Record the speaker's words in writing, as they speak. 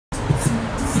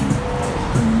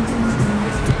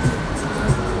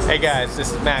Hey guys,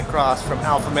 this is Matt Cross from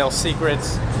Alpha Male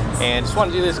Secrets, and just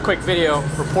want to do this quick video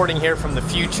reporting here from the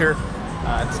future.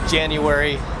 It's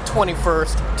January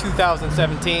 21st,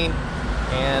 2017,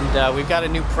 and we've got a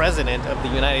new president of the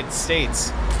United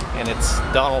States, and it's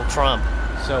Donald Trump.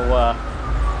 So I'm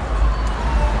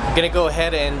gonna go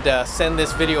ahead and send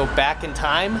this video back in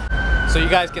time so you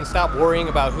guys can stop worrying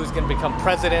about who's gonna become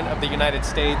president of the United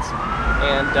States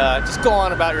and just go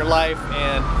on about your life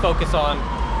and focus on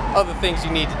other things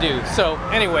you need to do. So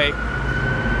anyway,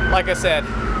 like I said,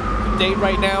 the date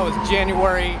right now is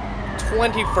January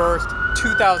 21st,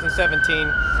 2017,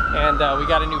 and we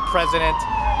got a new president,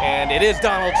 and it is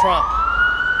Donald Trump.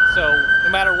 So no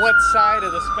matter what side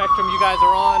of the spectrum you guys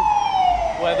are on,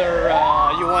 whether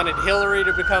you wanted Hillary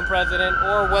to become president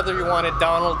or whether you wanted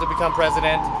Donald to become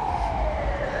president,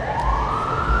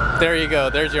 there you go,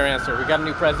 there's your answer. We got a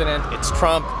new president, it's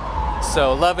Trump.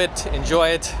 So love it,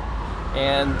 enjoy it.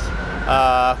 And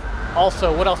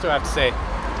also, what else do I have to say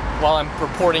while I'm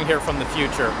reporting here from the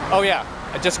future? Oh yeah,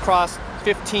 I just crossed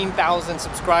 15,000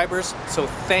 subscribers, so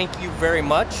thank you very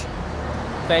much.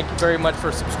 Thank you very much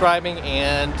for subscribing,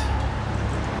 and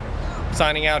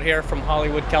signing out here from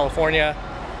Hollywood, California.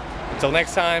 Until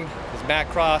next time, this is Matt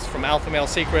Cross from Alpha Male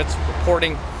Secrets,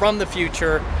 reporting from the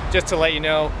future, just to let you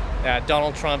know that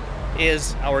Donald Trump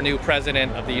is our new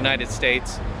president of the United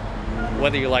States,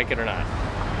 whether you like it or not.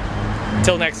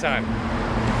 Until next time.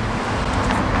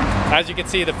 As you can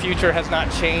see, the future has not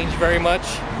changed very much.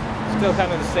 Still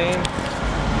kind of the same.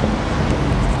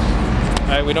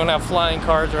 Alright, we don't have flying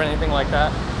cars or anything like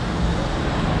that.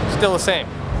 Still the same.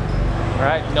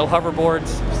 Alright, no hoverboards,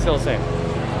 still the same.